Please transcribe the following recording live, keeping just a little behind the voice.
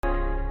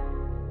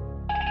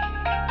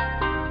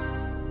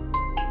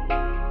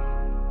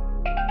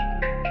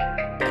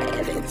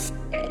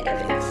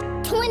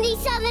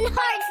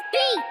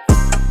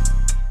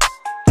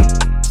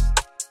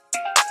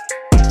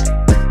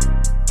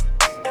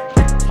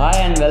Hi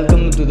and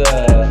welcome to the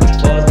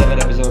first ever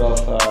episode of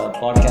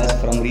podcast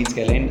from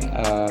Skyline.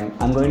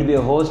 I'm going to be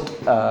a host,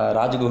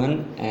 Raj Guhan,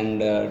 and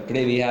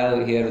today we have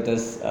here with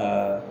us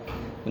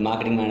the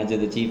marketing manager,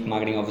 the chief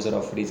marketing officer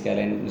of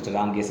Skyline, Mr.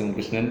 Ram Kesavan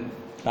Krishnan.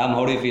 Ram,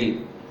 how do you feel?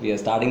 We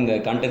are starting the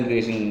content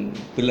creation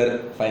pillar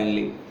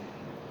finally.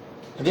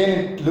 Again,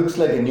 it looks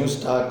like a new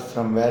start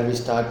from where we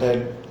started.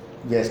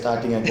 We are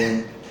starting again.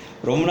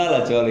 ரொம்ப நாள்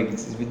ஆச்சு, like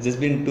it's just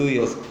been 2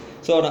 years.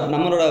 So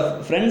நம்மளோட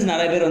friends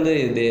நிறைய பேர் வந்து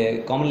தே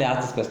commonly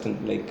ask this question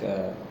like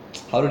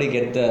how to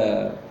get the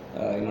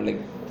like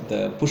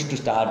the push to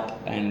start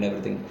and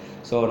every thing.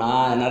 So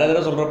நான் நிறைய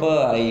தடவை சொல்கிறப்போ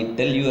I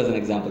tell you as an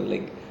example.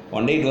 Like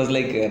one day it was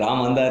like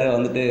Ram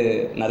வந்துட்டு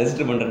நான்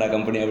register பண்ணுறேன்டா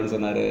company அப்படின்னு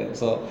சொன்னார்.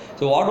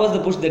 So what was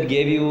the push that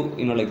cave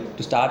you like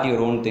to start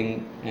your own thing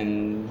and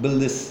bill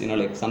this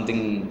like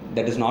something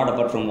that is not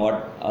apart from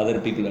what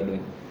other people are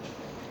doing?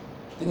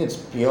 I think it's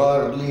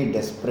purely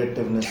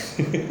desperativeness.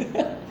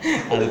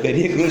 அது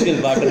பெரிய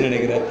crucial பார்ட்டுன்னு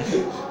நினைக்கிறேன்.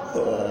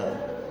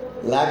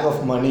 Lack of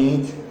money.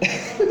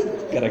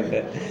 Correct.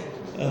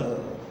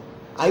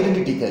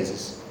 Identity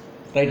crisis.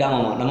 Right,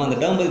 ஆமாம். நம்ம அந்த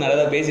term பற்றி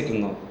நிறையா பேசிகிட்டு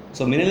இருந்தோம்.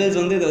 ஸோ மினிமல்ஸ்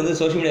வந்து இதை வந்து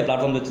சோஷியல் மீடியா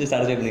பிளாட்ஃபார்ம் வச்சு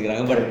சாட்டிஸ்ஃபை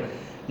பண்ணிக்கிறாங்க. பட்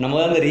நம்ம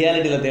வந்து அந்த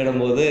ரியாலிட்டியில்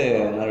தேடும் போது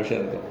நிறைய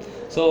விஷயம் இருக்குது.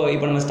 ஸோ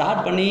இப்போ நம்ம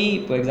ஸ்டார்ட் பண்ணி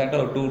இப்போ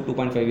எக்ஸாக்டாக ஒரு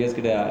 2.5 years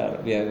கிட்ட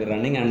we are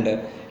running and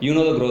you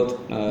know the growth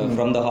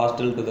from the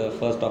hostel to the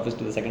first office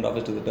to the second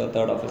office to the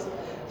third office.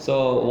 So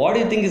what do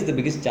you think is the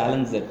biggest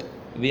challenge that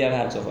we have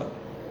had so far?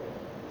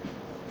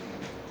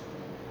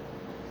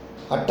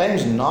 At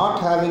times not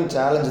having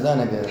challenge தான்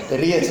எனக்கு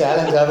பெரிய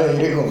சேலஞ்சாகவே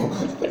இருக்கும்.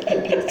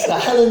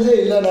 சேலஞ்சே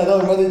இல்லைன்னா தான்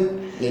ஒரு மாதிரி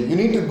you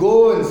need to go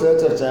in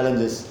search of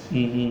challenges.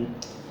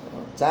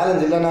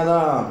 Challenge இல்லைன்னா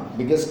தான்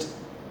பிக்கெஸ்ட்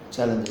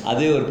சேலஞ்ச்.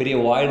 அது ஒரு பெரிய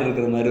வாய்டு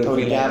இருக்கிற மாதிரி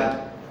ஒரு கேப்.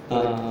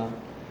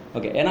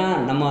 ஓகே, ஏன்னா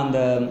நம்ம அந்த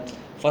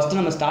ஃபஸ்ட்டு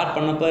நம்ம ஸ்டார்ட்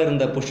பண்ணப்போ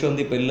இருந்த புஷ்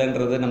வந்து இப்போ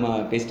இல்லைன்றது நம்ம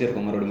பேசிகிட்டே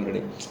இருக்கோம்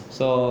மறுபடியும்.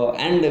 So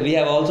and we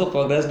have also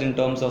progressed in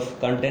terms of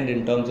content,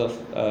 in terms of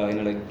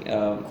like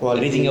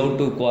reaching out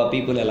to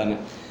people எல்லாமே.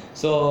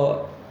 ஸோ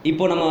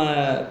இப்போ நம்ம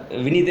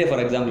வினிதே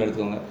ஃபார் எக்ஸாம்பிள்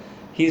எடுத்துக்கோங்க.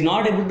 He is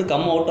not able to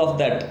come out of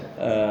that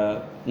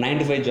 9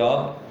 to 5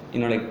 job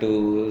like to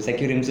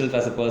secure himself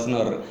as a person.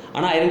 ஒரு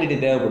ஆனால் identity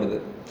தேவைப்படுது.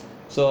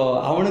 So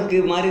அவனுக்கு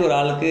மாதிரி ஒரு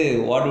ஆளுக்கு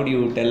what would you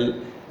tell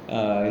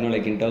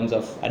like in terms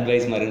of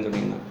advice மாதிரின்னு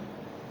சொன்னீங்கன்னா?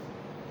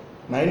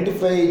 9 to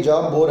 5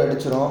 ஜாப் போர்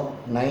அடிச்சிடும்.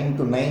 9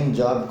 to 9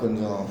 ஜாப்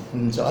கொஞ்சம்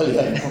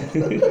ஜாலியாக இருக்கும்.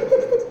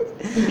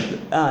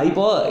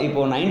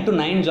 இப்போ 9 to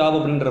 9 ஜாப்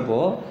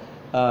அப்படின்றப்போ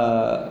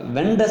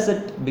when does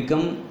it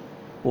become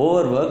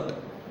overworked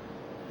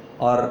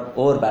or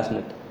over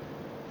passionate?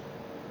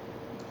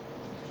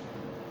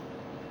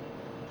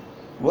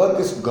 Work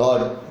is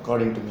God,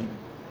 according to me.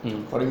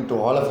 According to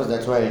all of us,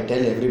 that's why I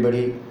tell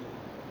everybody,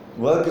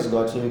 work is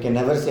God. So you can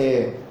never say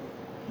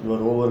you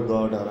are over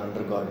God or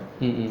under God.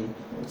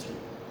 It's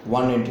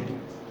one entity.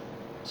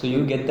 So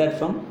you get that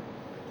from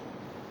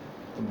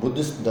the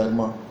Buddhist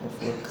dharma of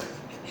work.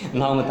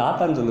 நான் அவங்க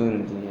தாத்தான்னு சொல்லுவேன்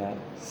நினைக்கிறீங்க.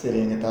 சரி,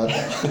 எங்கள் தாத்தா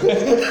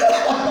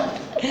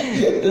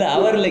இல்லை,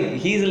 அவர் like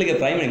he is like a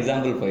prime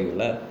example for you.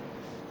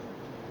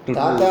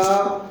 தாத்தா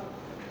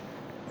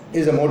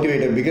is a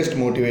motivator, biggest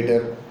motivator.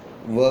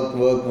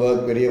 work,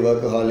 பெரிய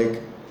workaholic.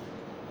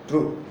 ட்ரூ.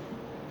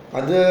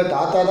 அது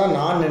தாத்தா தான்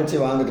நான் நினச்சி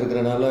வாங்கிட்டு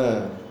இருக்கிறனால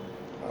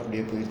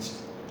அப்படியே போயிடுச்சு.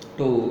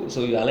 So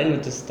you align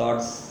with his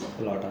thoughts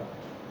a lot?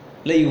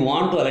 Like you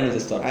want to align with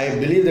his thoughts? I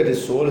believe that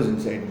his soul is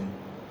inside me.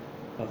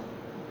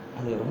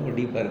 அது ரொம்ப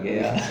டீப்பாக இருக்கே.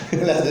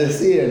 இல்லை, அது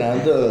நான்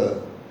வந்து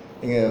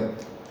நீங்கள்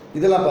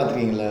இதெல்லாம்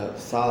பார்த்துருக்கீங்களா?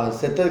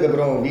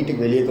 செத்ததுக்கப்புறம்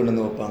வீட்டுக்கு வெளியே கொண்டு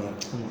வந்து வைப்பாங்க.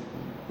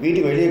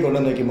 வீட்டுக்கு வெளியே கொண்டு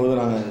வந்து வைக்கும்போது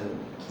நாங்கள்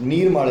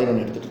நீர் மாலை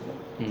ஒன்று எடுத்துகிட்டு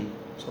இருக்கோம்.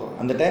 ஸோ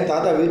அந்த டைம்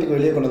தாத்தா வீட்டுக்கு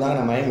வெளியே கொண்டு வந்தாங்க,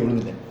 நான் மயங்கி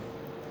விழுந்துட்டேன்.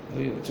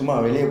 சும்மா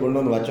வெளியே கொண்டு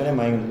வந்து வச்சோடனே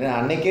மயங்கி விழுந்துட்டேன்.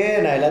 அன்றைக்கே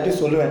நான்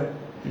எல்லாத்தையும் சொல்லுவேன்,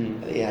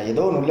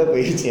 ஏதோ ஒன்று உள்ளே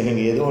போயிடுச்சு,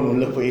 எனக்கு ஏதோ ஒன்று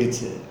உள்ளே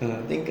போயிடுச்சு.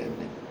 திங்க்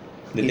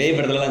இந்த பேய்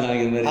படத்துலலாம்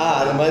காமிக்கிற மாதிரி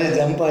அது மாதிரி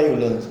ஜம்ப் ஆகி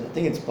உள்ள வந்துச்சு. I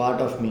think it's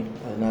part of me.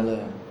 அதனால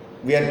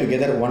we are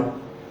together one.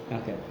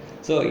 Okay,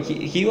 so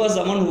he was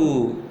someone who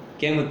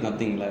came with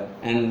nothing,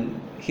 and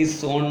his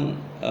own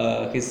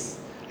his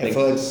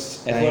efforts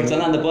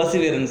and அந்த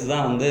perseverance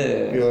தான் வந்து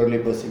purely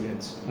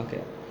perseverance.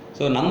 Okay,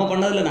 ஸோ நம்ம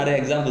பண்ணதில் நிறைய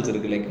எக்ஸாம்பிள்ஸ்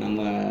இருக்குது. Like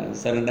நம்ம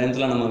certain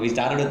டைம்ஸ்லாம் நம்ம we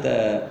started with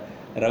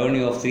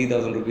revenue of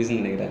 3,000 rupees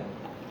நினைக்கிறேன்.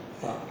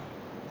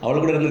 அவ்வளோ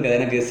கூட இருந்திருக்காது.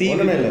 எனக்கு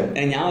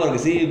எனக்கு ஞாபகம்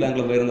இருக்குது. சிவி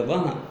பேங்க்கில் போயிருந்தப்போ,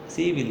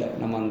 சிவி இல்லை,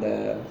 நம்ம அந்த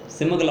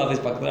சிம்மக்கல்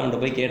ஆஃபீஸ் பக்கத்தில்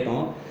அவன்கிட்ட போய்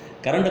கேட்டோம்,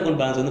 கரண்ட் அக்கௌண்ட்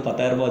பேலன்ஸ் வந்து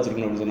 10,000 ரூபாய்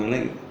வச்சுருக்கணும் அப்படின்னு சொன்னாங்க.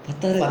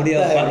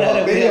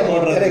 10,000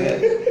 போடுறதுக்கு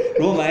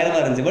ரொம்ப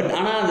பயங்கரமாக இருந்துச்சு. பட்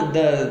ஆனால்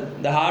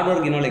the hard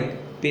work like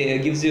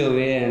gives you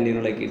way and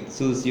like it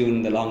choose you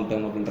in the long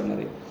term அப்படின்ற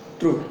மாதிரி.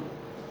 True.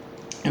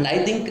 And I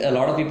think a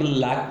lot of people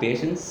lack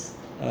patience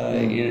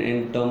in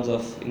terms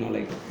of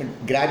like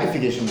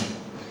gratification.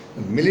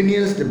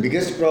 Millennials, the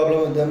biggest problem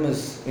with them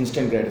is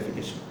instant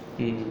gratification.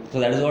 So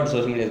that is what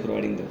social media is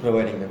providing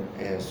them.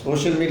 Yeah,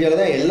 social media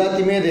la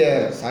ellathime they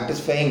are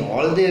satisfying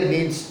all their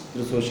needs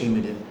through social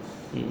media.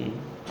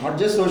 Not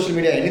just social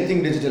media, anything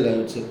digital, I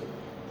would say.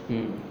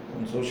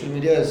 And social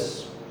media is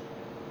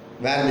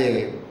where they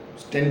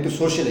tend to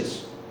socialize.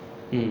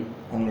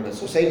 அவங்களோட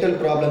societal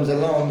problems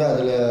எல்லாம் வந்து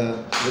அதில்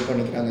இது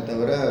பண்ணிக்கிறாங்க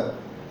தவிர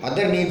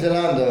other needs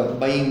எல்லாம் அந்த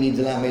buying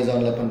needs எல்லாம்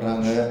அமேசானில்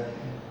பண்ணுறாங்க.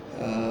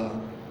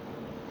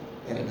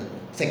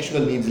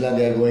 Sexual நீட்ஸ்லாம்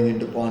they are going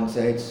into porn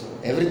sites.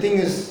 Everything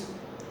is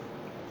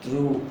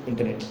through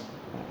internet.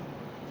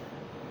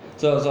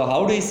 So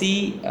how do you see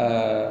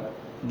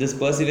this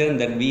perseverance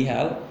that we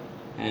have,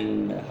 and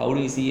how do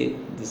you see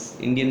this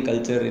Indian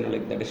culture,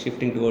 like that is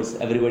shifting towards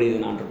everybody is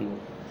an entrepreneur?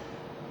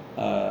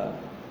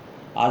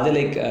 Are they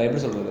like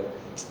எப்படி சொல்றது,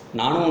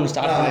 நானும் ஒன்று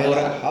start பண்ண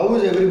போகிறேன். How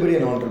is everybody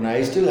an entrepreneur?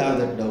 I still have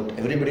that doubt.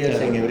 Everybody is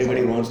saying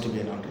everybody wants to be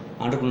an entrepreneur.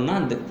 Entrepreneur,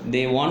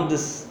 they want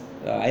this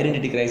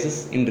identity crisis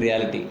in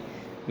reality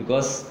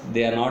because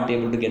they are not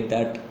able to get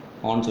that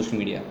on social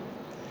media.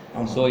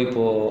 So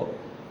இப்போ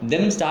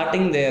them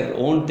starting their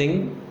own thing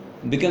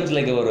becomes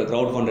like ஒரு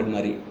crowd funded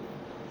மாதிரி.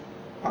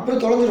 அப்புறம்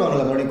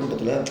தொலைஞ்சிருவாங்களா மறுபடியும்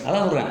கூட்டத்தில்?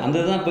 அதான் சொல்கிறேன், அந்த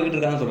இதுதான் போய்கிட்டு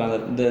இருக்காங்கன்னு சொல்கிறாங்க.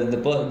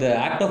 the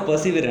act of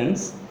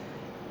perseverance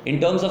in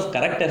terms of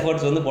correct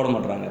efforts வந்து போட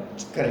மாட்டாங்க.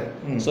 கரெக்ட்.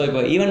 ஸோ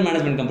இப்போ event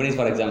management companies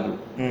for example,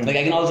 like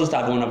I can also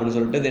start one அப்படின்னு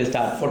சொல்லிட்டு they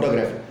start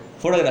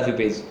photography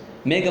page,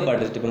 makeup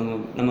artist, இப்போ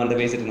நம்ம அந்த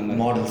பேசிட்டு நம்ம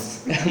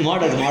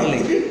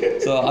மாடலிங்.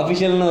 ஸோ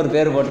அஃபிஷியல்னு ஒரு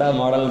பேர் போட்டால்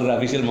மாடல்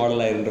அஃபிஷியல்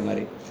மாடலாக இருன்ற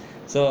மாதிரி.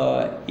 ஸோ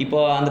இப்போ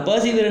அந்த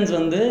பர்சீவரன்ஸ்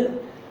வந்து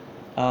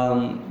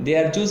they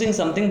are choosing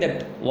something that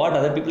what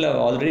other people have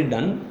already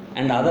done,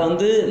 and அதை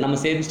வந்து நம்ம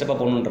சேம் ஸ்டெப்பாக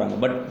பண்ணுன்றாங்க.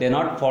 But they are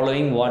not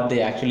following what they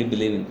actually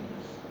believe in.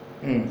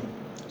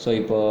 So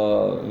இப்போ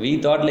we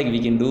thought like we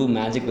can do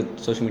magic with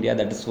social media,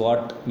 that is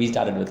what we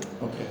started with.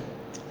 Okay.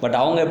 But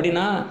அவங்க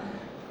எப்படின்னா,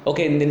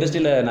 okay இந்த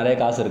இண்டஸ்ட்ரியில் நிறைய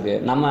காசு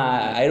இருக்குது, நம்ம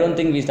I don't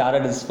think we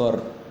started is for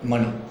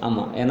money.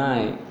 ஆமாம், ஏன்னா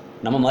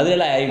நம்ம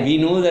மதுரையில் வி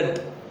நோ தட்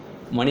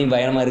மணி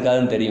பயணமாக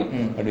இருக்காதுன்னு தெரியும்.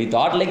 But we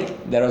thought like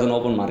there was an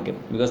open market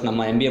because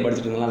நம்ம எம்பிஏ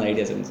படிச்சுட்டு இருந்தாலும் அந்த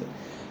ஐடியாஸ் இருந்துச்சு.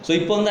 ஸோ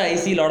இப்போ வந்து ஐ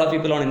see lot of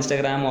people on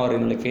Instagram R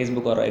like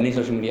Facebook or any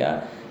social media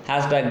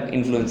hashtag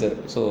influencer.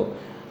 So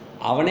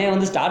அவனே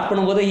வந்து ஸ்டார்ட்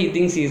பண்ணும்போது he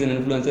things he is an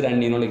influencer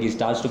and like he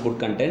starts to put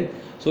content.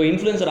 So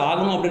influencer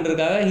ஆகணும்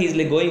அப்படின்றதுக்காக he is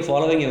like going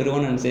following every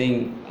one and saying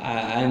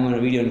I am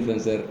a video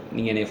influencer,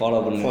 நீங்கள் என்னை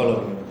follow பண்ணுங்க.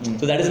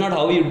 So that is not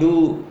how you two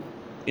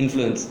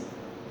influence.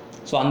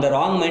 So அந்த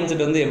wrong mind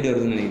set வந்து எப்படி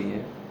வருதுன்னு நினைக்கிறீங்க?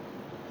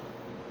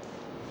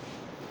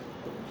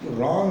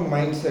 ராங்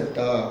மைண்ட் செட்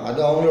அது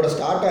அவங்களோட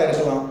ஸ்டார்ட்டாக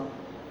இருக்கலாம்.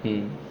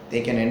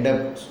 They can end up,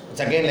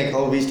 it's again like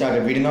how we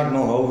started. We did not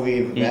know where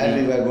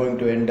we were going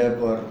to end up,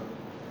 or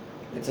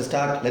it's a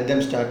start, let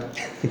them start.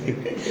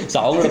 So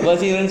our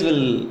perseverance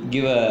will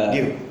give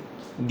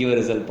a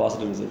result,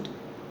 positive result.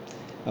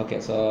 Okay,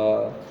 so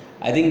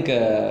I think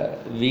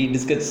we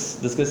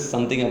discuss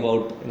something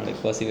about like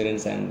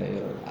perseverance and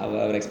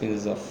our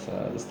experiences of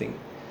this thing.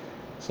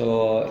 So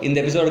in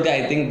the episode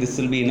I think this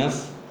will be enough.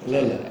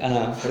 இல்லை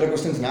சில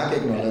questions நான்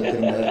கேட்கணும்.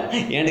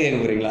 ஏன்ட்டு கேட்க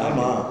போகிறீங்களா?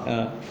 ஆமாம்.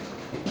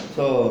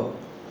 So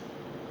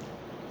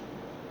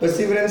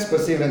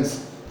perseverance.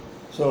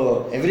 So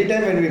every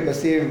time when we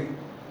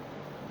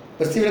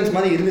perseverance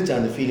மாதிரி இருந்துச்சு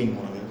அந்த ஃபீலிங்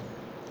உனக்கு?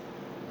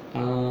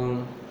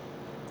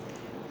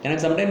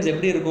 எனக்கு சம்டைம்ஸ்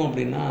எப்படி இருக்கும்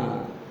அப்படின்னா,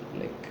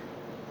 லைக்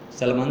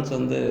சில மந்த்ஸ்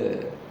வந்து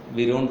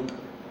we don't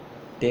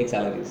take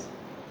salaries.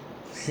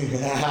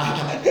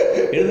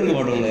 எழுதுங்க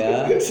மாட்டோம் இல்லையா?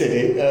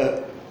 சரி.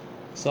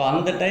 ஸோ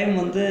அந்த டைம்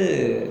வந்து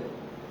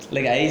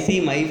like I see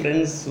my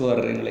friends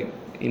are like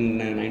in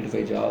 9 to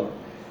 5 job,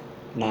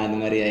 நான் இந்த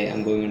மாதிரி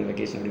ஐம் கோயிங் ஆன்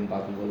வெக்கேஷன் அப்படின்னு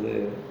பார்க்கும்போது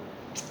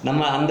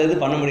நம்ம அந்த இது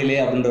பண்ண முடியலையே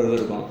அப்படின்றது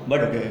இருக்கும்.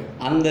 பட்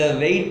அந்த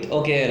வெயிட்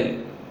ஓகே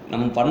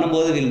நம்ம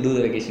பண்ணும்போது will do the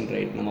vacation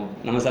right,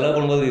 நம்ம செலவு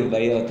பண்ணும்போது வில்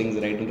பை அவர் திங்ஸ்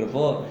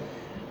ரைட்டுன்றப்போ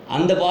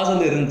அந்த பாஸ்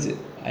வந்து இருந்துச்சு.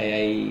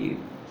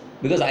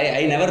 பிகாஸ்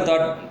ஐ நெவர்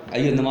தாட்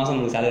ஐயோ இந்த மாதம்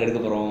நமக்கு சேலரி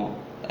எடுக்க போகிறோம்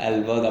ஐ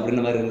ஒர்க்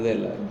அப்படின்ற மாதிரி இருந்ததே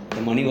இல்லை.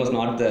 The money was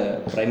not the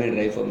primary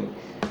drive for me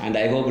and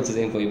I hope it's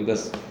same for you.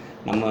 Because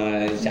நம்ம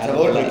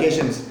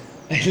வெக்கேஷன்ஸ்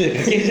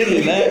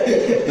இல்லை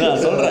நான்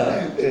சொல்கிறேன்,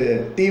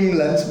 டீம்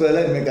லஞ்ச் பதில்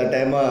இனிமேல்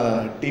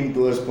கட்டாயமாக டீம்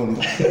டூர்ஸ் போகணும்.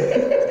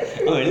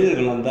 அவன்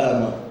எழுதியிருக்கலாம்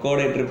தான்.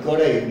 கோடை ட்ரிப்,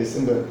 கோடை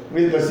December,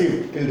 will perceive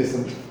till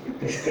December.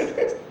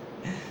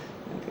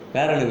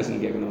 வேற என்ன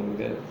கொஸ்டின் கேட்கணும்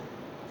உங்களுக்கு?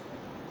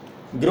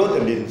 க்ரோத்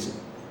எப்படி இருந்துச்சு?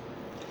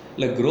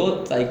 இல்லை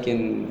growth I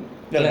can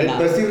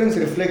perseverance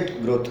reflect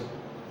growth.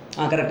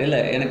 Correct. இல்லை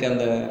எனக்கு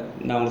அந்த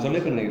நான் உங்களுக்கு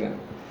சொல்லியிருக்கேன் நினைக்கிறேன்.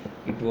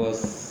 இட்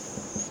வாஸ்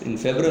இன்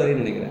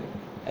ஃபெப்ரவரின்னு நினைக்கிறேன்.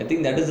 I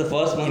think that is the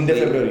first month. In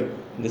February.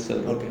 This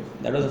February. Okay.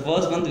 That was the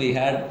first month we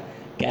had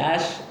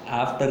cash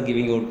after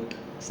giving out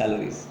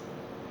salaries.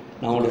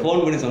 நான் உங்களுக்கு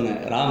ஃபோன் பண்ணி சொன்னேன்,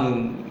 ராம்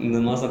இந்த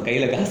மாதம்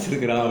கையில் காசு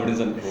இருக்கிறான் அப்படின்னு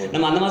சொன்னேன்.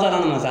 நம்ம அந்த மாதம்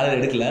ஆனால் நம்ம சேலரி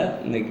எடுக்கல,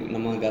 இன்னைக்கு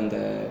நமக்கு அந்த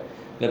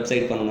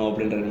வெப்சைட் பண்ணணும்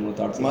அப்படின்ற நம்ம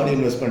தாட்ஸ் மறுபடியும்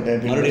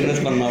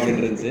இன்வெஸ்ட் பண்ணணும்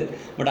அப்படின்னு இருந்துச்சு.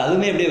 பட்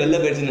அதுவுமே அப்படியே வெளில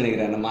போயிடுச்சுன்னு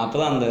நினைக்கிறேன். நம்ம அப்போ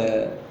தான் அந்த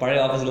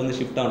பழைய ஆஃபீஸ்லேருந்து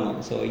ஷிஃப்ட் ஆனோம்.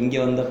 ஸோ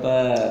இங்கே வந்தப்போ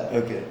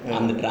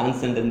அந்த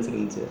டிரான்செண்டன்ஸ்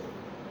இருந்துச்சு.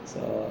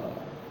 ஸோ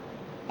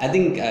ஐ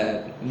திங்க்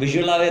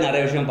விஷுவலாகவே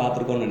நிறைய விஷயம்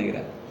பார்த்துருக்கோன்னு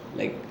நினைக்கிறேன்.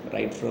 Like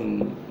right from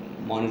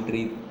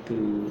monetary to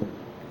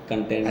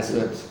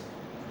content,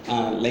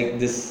 like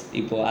this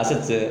இப்போ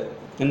அசட்ஸு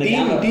இந்த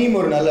டீம்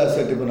ஒரு நல்ல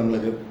அசெட் இப்போ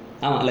நம்மளுக்கு.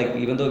 ஆமாம், like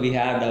even though we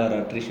had our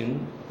attrition,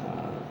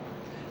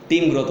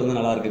 team growth வந்து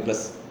நல்லாயிருக்கு.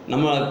 ப்ளஸ்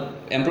நம்ம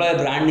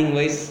எம்ப்ளாயர் பிராண்டிங்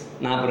வைஸ்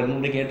நான் இப்போ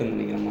 2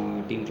 கேட்டிருந்தேன், நம்ம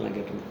டீமுக்கெலாம்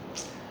கேட்டிருந்தேன்.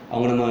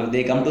 அவங்க நம்ம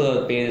they come to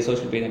page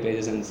social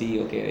pages and C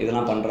okay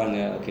இதெல்லாம் பண்ணுறாங்க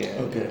okay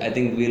I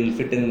think will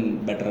fit in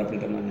better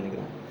அப்படின்ற மாதிரி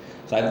நினைக்கிறேன்.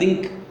 So I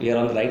think we are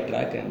on the right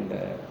track and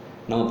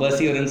நம்ம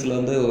பர்சீவரன்ஸில்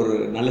வந்து ஒரு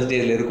நல்ல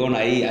ஸ்டேஜில் இருக்கோம்னு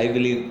ஐ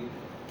பிலீவ்.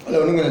 அதில்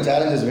ஒன்றும் கொஞ்சம்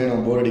சேலஞ்சஸ்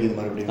வேணும், போர் அடிக்குது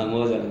மறுபடியும்.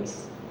 மோர் challenges,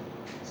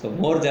 so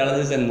more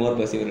challenges and more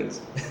perseverance.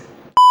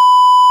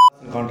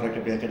 Contract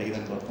எப்படியா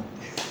கிடைக்குதுன்னு பார்ப்போம்.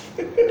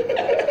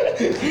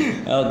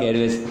 Okay,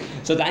 anyways.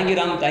 So thank you,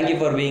 Ram. Thank you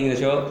for being in the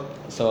show.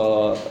 So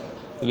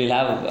we'll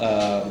have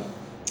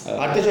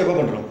அடுத்த ஷோ எப்போ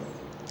பண்ணுறோம்?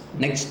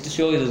 next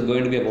show is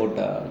going to be about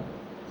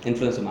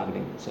influencer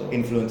marketing. So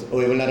influence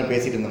இவ்வளோ நேரம்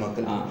பேசிட்டு இருந்த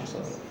மக்கள். So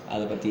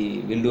அதை பற்றி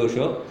we'll do a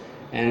show.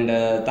 And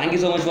thank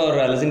you so much for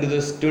listening to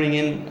this, tuning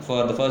in for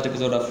the first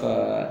episode of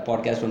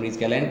podcast from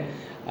Skyline.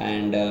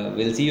 And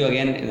we'll see you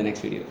again in the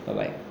next video. Bye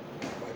bye.